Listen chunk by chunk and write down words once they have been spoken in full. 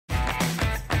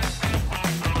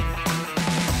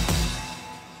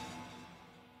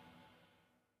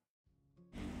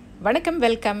வணக்கம்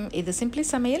வெல்கம் இது சிம்பிளி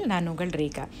சமையல் நான் உங்கள்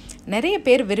ரேகா நிறைய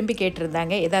பேர் விரும்பி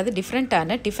கேட்டிருந்தாங்க ஏதாவது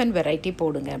டிஃப்ரெண்ட்டான டிஃபன் வெரைட்டி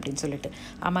போடுங்க அப்படின்னு சொல்லிட்டு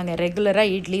ஆமாங்க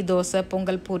ரெகுலராக இட்லி தோசை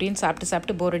பொங்கல் பூரின்னு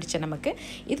சாப்பிட்டு போர் அடிச்ச நமக்கு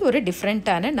இது ஒரு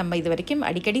டிஃப்ரெண்ட்டான நம்ம இது வரைக்கும்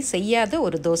அடிக்கடி செய்யாத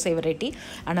ஒரு தோசை வெரைட்டி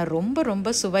ஆனால் ரொம்ப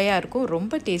ரொம்ப சுவையாக இருக்கும்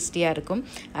ரொம்ப டேஸ்டியாக இருக்கும்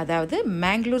அதாவது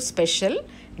மேங்களூர் ஸ்பெஷல்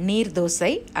நீர்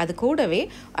தோசை அது கூடவே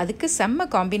அதுக்கு செம்ம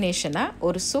காம்பினேஷனாக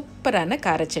ஒரு சூப்பரான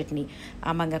கார சட்னி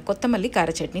ஆமாங்க கொத்தமல்லி கார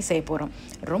சட்னி செய்ய போகிறோம்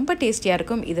ரொம்ப டேஸ்டியாக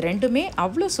இருக்கும் இது ரெண்டுமே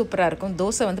அவ்வளோ சூப்பராக இருக்கும்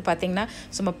தோசை வந்து பார்த்திங்கன்னா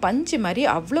சும்மா பஞ்சு மாதிரி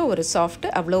அவ்வளோ ஒரு சாஃப்ட்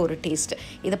அவ்வளோ ஒரு டேஸ்ட்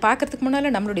இதை பார்க்குறதுக்கு முன்னால்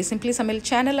நம்மளுடைய சிம்பிளி சமையல்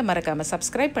சேனலை மறக்காமல்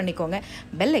சப்ஸ்கிரைப் பண்ணிக்கோங்க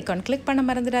பெல் ஐக்கான் கிளிக் பண்ண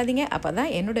மறந்துடாதீங்க அப்போ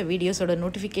தான் என்னோடய வீடியோஸோட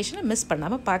நோட்டிஃபிகேஷனை மிஸ்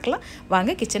பண்ணாமல் பார்க்கலாம்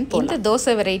வாங்க கிச்சன் போகலாம் இந்த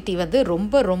தோசை வெரைட்டி வந்து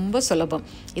ரொம்ப ரொம்ப சுலபம்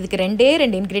இதுக்கு ரெண்டே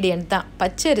இன்க்ரீடியன்ட் தான்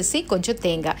பச்சரிசி கொஞ்சம்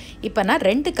தேங்காய் இப்போ நான்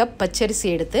 2 கப் பச்சரிசி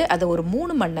எடுத்து அதை ஒரு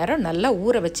 3 மணி நேரம் நல்லா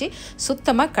ஊற வச்சு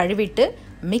சுத்தமாக கழுவிட்டு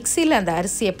மிக்சியில் அந்த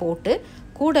அரிசியை போட்டு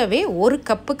கூடவே 1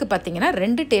 கப்புக்கு பார்த்திங்கன்னா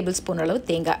 2 டேபிள் ஸ்பூன் அளவு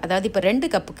தேங்காய் அதாவது இப்போ 2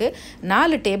 கப்புக்கு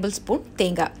 4 டேபிள் ஸ்பூன்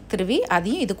தேங்காய் திருவி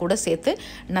அதையும் இது கூட சேர்த்து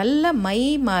நல்லா மை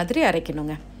மாதிரி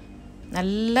அரைக்கணுங்க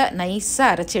நல்லா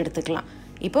நைஸாக அரைச்சி எடுத்துக்கலாம்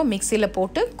இப்போ மிக்சியில்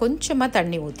போட்டு கொஞ்சமாக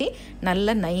தண்ணி ஊற்றி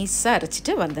நல்லா நைஸாக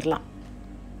அரைச்சிட்டு வந்துடலாம்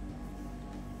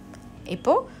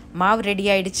இப்போது மாவு ரெடி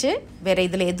ஆகிடுச்சு வேறு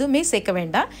இதில் எதுவுமே சேர்க்க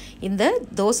வேண்டாம் இந்த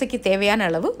தோசைக்கு தேவையான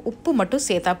அளவு உப்பு மட்டும்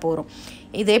சேர்த்தா போகிறோம்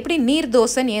இது எப்படி நீர்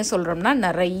தோசைன்னு ஏன் சொல்கிறோம்னா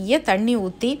நிறைய தண்ணி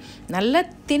ஊற்றி நல்லா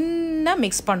தின்னாக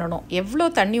மிக்ஸ் பண்ணணும் எவ்வளோ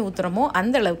தண்ணி ஊற்றுறோமோ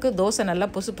அந்த அளவுக்கு தோசை நல்லா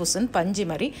புசு புசுன்னு பஞ்சு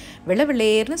மாதிரி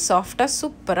விளவிளேர்னு சாஃப்டாக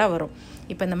சூப்பராக வரும்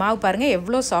இப்போ இந்த மாவு பாருங்கள்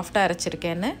எவ்வளோ சாஃப்டாக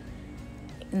அரைச்சிருக்கேன்னு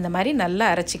இந்த மாதிரி நல்லா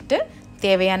அரைச்சிக்கிட்டு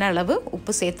தேவையான அளவு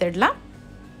உப்பு சேர்த்துடலாம்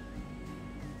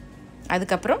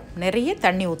அதுக்கப்புறம் நிறைய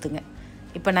தண்ணி ஊற்றுங்க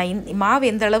இப்போ நான் மாவு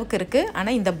எந்த அளவுக்கு இருக்குது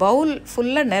ஆனால் இந்த பவுல்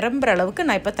ஃபுல்லாக நிரம்புற அளவுக்கு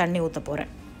நான் இப்போ தண்ணி ஊற்ற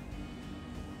போகிறேன்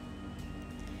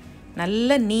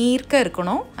நல்ல நீர்க்க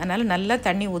இருக்கணும் அதனால் நல்லா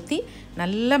தண்ணி ஊற்றி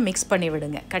நல்லா மிக்ஸ் பண்ணி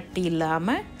விடுங்க கட்டி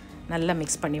இல்லாமல் நல்லா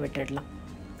மிக்ஸ் பண்ணி விட்டுடலாம்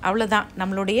அவ்வளோதான்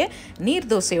நம்மளுடைய நீர்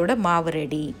தோசையோட மாவு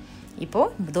ரெடி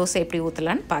இப்போது தோசை எப்படி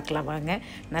ஊற்றலான்னு பார்க்கலாம் வாங்க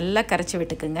நல்லா கரைச்சி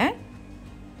விட்டுக்குங்க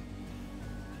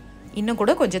இன்னும்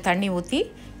கூட கொஞ்சம் தண்ணி ஊற்றி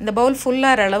இந்த பவுல்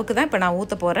ஃபுல்லாகிற அளவுக்கு தான் இப்போ நான்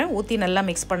ஊற்ற போகிறேன் ஊற்றி நல்லா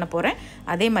மிக்ஸ் பண்ண போகிறேன்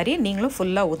அதே மாதிரி நீங்களும்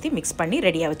ஃபுல்லாக ஊற்றி மிக்ஸ் பண்ணி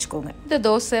ரெடியாக வச்சுக்கோங்க இந்த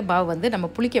தோசை மாவு வந்து நம்ம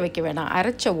புளிக்க வைக்க வேணாம்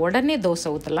அரைச்ச உடனே தோசை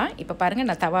ஊற்றலாம் இப்போ பாருங்கள்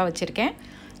நான் தவா வச்சுருக்கேன்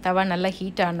தவா நல்லா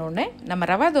ஹீட் ஆனோடனே நம்ம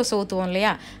ரவா தோசை ஊற்றுவோம்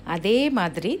இல்லையா அதே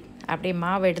மாதிரி அப்படியே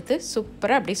மாவு எடுத்து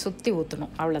சூப்பராக அப்படியே சுற்றி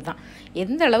ஊற்றணும் அவ்வளோதான்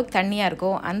எந்த அளவுக்கு தண்ணியாக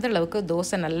இருக்கோ அந்த அளவுக்கு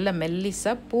தோசை நல்லா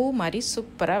மெல்லிஸாக பூ மாதிரி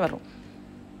சூப்பராக வரும்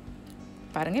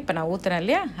பாருங்கள் இப்போ நான் ஊற்றுறேன்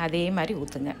இல்லையா அதே மாதிரி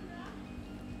ஊற்றுங்க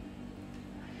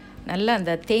நல்லா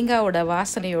அந்த தேங்காயோட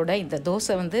வாசனையோட இந்த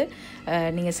தோசை வந்து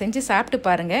நீங்கள் செஞ்சு சாப்பிட்டு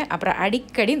பாருங்கள் அப்புறம்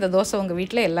அடிக்கடி இந்த தோசை உங்கள்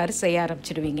வீட்டில் எல்லோரும் செய்ய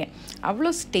ஆரம்பிச்சிடுவீங்க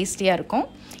அவ்வளோ டேஸ்டியாக இருக்கும்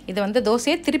இதை வந்து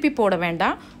தோசையை திருப்பி போட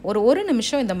வேண்டாம் ஒரு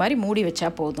நிமிஷம் இந்த மாதிரி மூடி வச்சா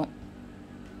போதும்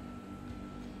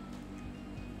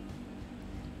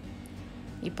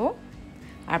இப்போது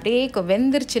அப்படியே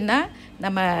வெந்துருச்சுன்னா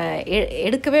நம்ம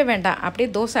எடுக்கவே வேண்டாம் அப்படியே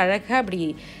தோசை அழகாக அப்படி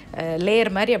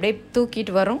லேயர் மாதிரி அப்படியே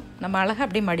தூக்கிட்டு வரும் நம்ம அழகாக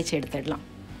அப்படியே மடித்து எடுத்துடலாம்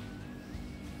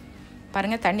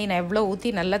பாருங்கள் தண்ணி நான் எவ்வளோ ஊற்றி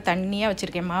நல்லா தண்ணியாக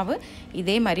வச்சுருக்கேன் மாவு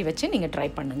இதே மாதிரி வச்சு நீங்கள் ட்ரை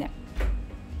பண்ணுங்கள்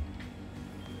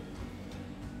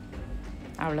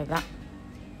அவ்வளோதான்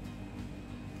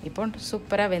இப்போ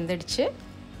சூப்பராக வெந்துடுச்சு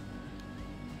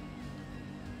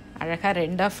அழகாக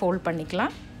 2ஆக ஃபோல்ட்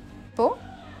பண்ணிக்கலாம் இப்போது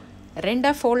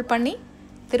 2ஆக ஃபோல்ட் பண்ணி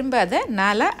திரும்ப அதை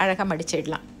 4ஆக அழகாக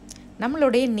மடிச்சிடலாம்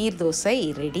நம்மளுடைய நீர் தோசை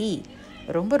ரெடி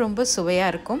ரொம்ப ரொம்ப சுவையாக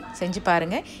இருக்கும் செஞ்சு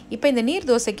பாருங்கள் இப்போ இந்த நீர்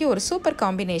தோசைக்கு ஒரு சூப்பர்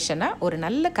காம்பினேஷனாக ஒரு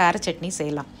நல்ல கார சட்னி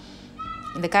செய்யலாம்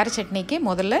இந்த கார சட்னிக்கு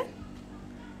முதல்ல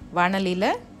வாணலியில்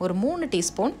ஒரு 3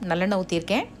 டீஸ்பூன் நல்லெண்ணெய்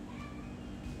ஊற்றிருக்கேன்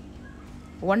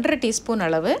 1.5 டீஸ்பூன்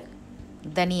அளவு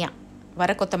தனியா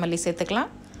வர கொத்தமல்லி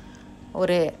சேர்த்துக்கலாம்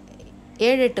ஒரு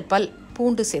 7-8 பல்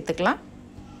பூண்டு சேர்த்துக்கலாம்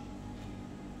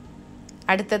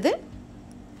அடுத்தது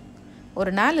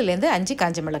ஒரு 4-5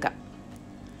 காஞ்ச மிளகாய்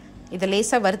இதை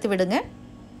லேசாக வறுத்து விடுங்க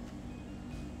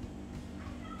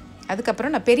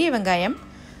அதுக்கப்புறம் நான் பெரிய வெங்காயம்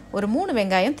ஒரு 3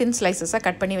 வெங்காயம் தின் ஸ்லைசஸாக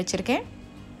கட் பண்ணி வச்சுருக்கேன்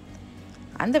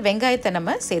அந்த வெங்காயத்தை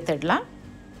நம்ம சேர்த்துடலாம்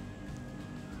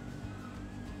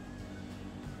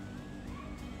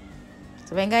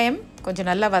வெங்காயம் கொஞ்சம்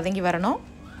நல்லா வதங்கி வரணும்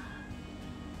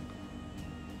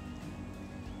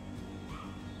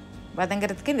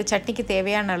வதங்கிறதுக்கு இந்த சட்னிக்கு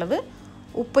தேவையான அளவு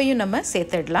உப்பையும் நம்ம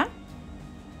சேர்த்துடலாம்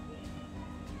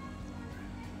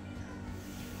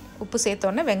உப்பு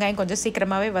சேர்த்தோன்னே வெங்காயம் கொஞ்சம்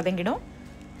சீக்கிரமாகவே வதங்கிடும்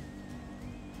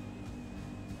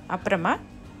அப்புறமா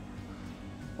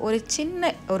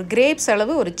ஒரு கிரேப்ஸ்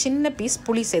அளவு ஒரு சின்ன பீஸ்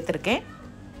புளி சேர்த்துருக்கேன்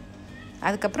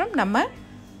அதுக்கப்புறம் நம்ம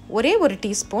ஒரே ஒரு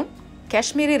teaspoon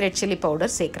Kashmiri red chilli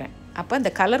powder சேர்க்குறேன் அப்போ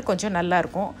அந்த கலர் கொஞ்சம்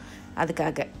நல்லாயிருக்கும்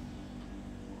அதுக்காக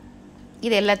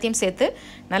இது எல்லாத்தையும் சேர்த்து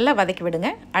நல்லா வதக்கி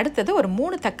விடுங்க. அடுத்தது ஒரு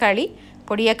 3 தக்காளி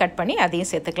பொடியாக கட் பண்ணி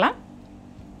அதையும் சேர்த்துக்கலாம்.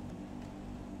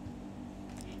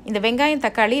 இந்த வெங்காயம்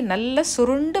தக்காளி நல்லா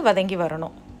சுருண்டு வதங்கி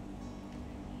வரணும்.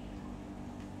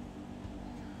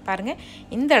 பாருங்கள்,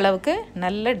 இந்த அளவுக்கு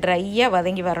நல்ல ட்ரையாக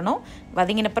வதங்கி வரணும்.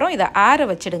 வதங்கினப்புறம் இதை ஆற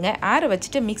வச்சுடுங்க. ஆற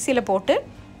வச்சுட்டு மிக்சியில் போட்டு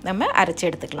நம்ம அரைச்சி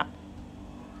எடுத்துக்கலாம்.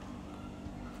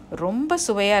 ரொம்ப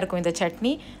சுவையாக இருக்கும் இந்த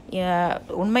சட்னி.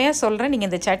 உண்மையாக சொல்கிறேன், நீங்கள்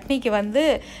இந்த சட்னிக்கு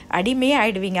அடிமையாக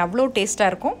ஆகிடுவீங்க, அவ்வளோ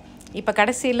டேஸ்ட்டாக இருக்கும். இப்போ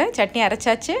கடைசியில் சட்னி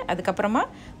அரைச்சாச்சு. அதுக்கப்புறமா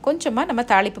கொஞ்சமாக நம்ம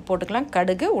தாளிப்பு போட்டுக்கலாம்.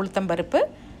 கடுகு, உளுத்தம்பருப்பு,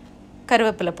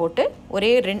 கருவேப்பிலை போட்டு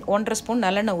ஒரே 1.5 ஸ்பூன்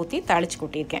நல்லெண்ணெய் ஊற்றி தாளித்து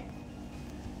கொட்டியிருக்கேன்.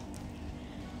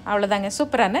 அவ்வளோதாங்க,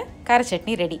 சூப்பரான கார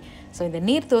சட்னி ரெடி. ஸோ இந்த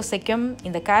நீர் தோசைக்கும்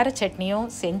இந்த கார சட்னியும்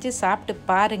செஞ்சு சாப்பிட்டு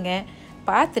பாருங்கள்.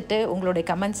 பார்த்துட்டு உங்களுடைய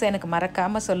கமெண்ட்ஸை எனக்கு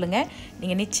மறக்காமல் சொல்லுங்கள்.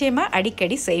 நீங்கள் நிச்சயமாக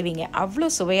அடிக்கடி செய்வீங்க, அவ்வளோ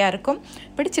சுவையாக இருக்கும்.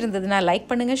 பிடிச்சிருந்ததுன்னா லைக்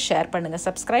பண்ணுங்கள், ஷேர் பண்ணுங்கள்,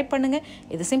 சப்ஸ்கிரைப் பண்ணுங்கள்.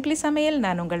 இது சிம்பிளி சமையல்.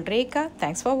 நான் உங்கள் ரேகா.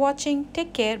 தேங்க்ஸ் ஃபார் வாட்சிங்.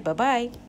 Take care. பபாய்.